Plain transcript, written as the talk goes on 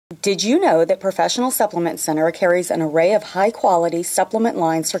Did you know that Professional Supplement Center carries an array of high-quality supplement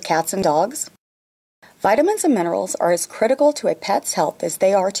lines for cats and dogs? Vitamins and minerals are as critical to a pet's health as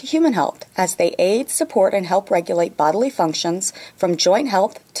they are to human health, as they aid, support, and help regulate bodily functions from joint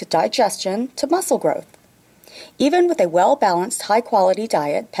health to digestion to muscle growth. Even with a well-balanced, high-quality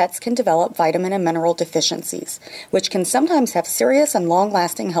diet, pets can develop vitamin and mineral deficiencies, which can sometimes have serious and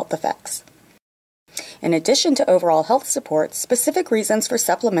long-lasting health effects. In addition to overall health support, specific reasons for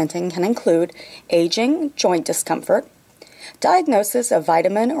supplementing can include aging, joint discomfort, diagnosis of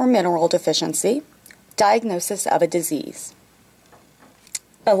vitamin or mineral deficiency, diagnosis of a disease.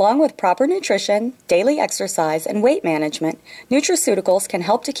 Along with proper nutrition, daily exercise, and weight management, nutraceuticals can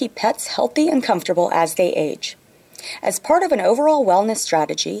help to keep pets healthy and comfortable as they age. As part of an overall wellness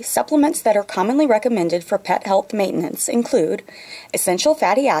strategy, supplements that are commonly recommended for pet health maintenance include essential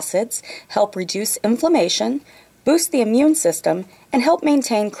fatty acids, help reduce inflammation, boost the immune system, and help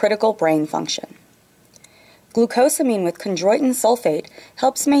maintain critical brain function. Glucosamine with chondroitin sulfate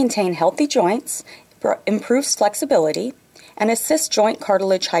helps maintain healthy joints, improves flexibility, and assists joint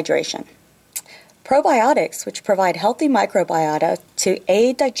cartilage hydration. Probiotics, which provide healthy microbiota to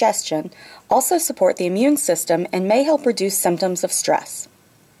aid digestion, also support the immune system and may help reduce symptoms of stress.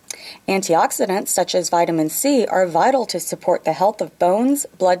 Antioxidants, such as vitamin C, are vital to support the health of bones,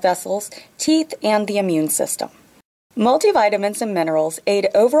 blood vessels, teeth, and the immune system. Multivitamins and minerals aid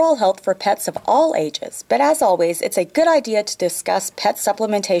overall health for pets of all ages, but as always, it's a good idea to discuss pet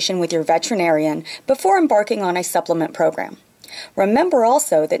supplementation with your veterinarian before embarking on a supplement program. Remember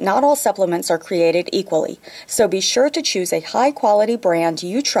also that not all supplements are created equally, so be sure to choose a high-quality brand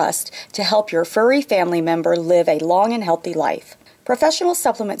you trust to help your furry family member live a long and healthy life. Professional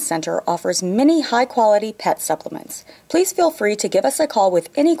Supplement Center offers many high-quality pet supplements. Please feel free to give us a call with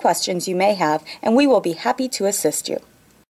any questions you may have, and we will be happy to assist you.